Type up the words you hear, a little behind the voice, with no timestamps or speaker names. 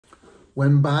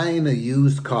When buying a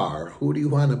used car, who do you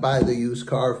want to buy the used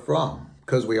car from?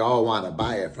 Because we all want to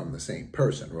buy it from the same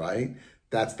person, right?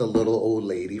 That's the little old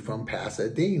lady from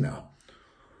Pasadena.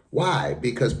 Why?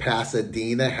 Because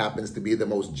Pasadena happens to be the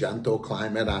most gentle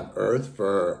climate on earth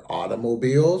for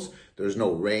automobiles. There's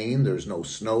no rain, there's no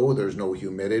snow, there's no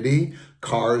humidity.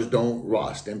 Cars don't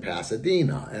rust in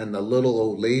Pasadena. And the little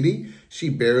old lady, she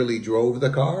barely drove the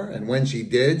car. And when she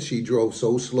did, she drove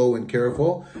so slow and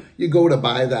careful. You go to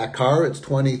buy that car, it's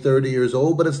 20, 30 years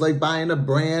old, but it's like buying a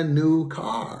brand new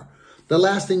car. The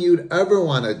last thing you'd ever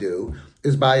want to do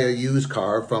is buy a used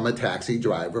car from a taxi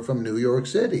driver from New York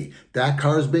City. That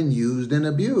car's been used and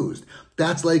abused.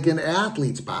 That's like an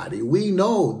athlete's body. We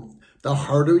know the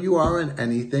harder you are in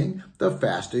anything, the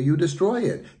faster you destroy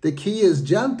it. The key is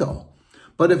gentle.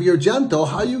 But if you're gentle,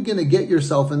 how are you going to get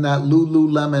yourself in that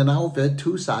Lululemon outfit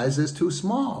 2 sizes too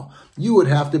small? You would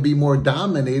have to be more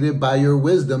dominated by your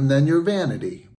wisdom than your vanity.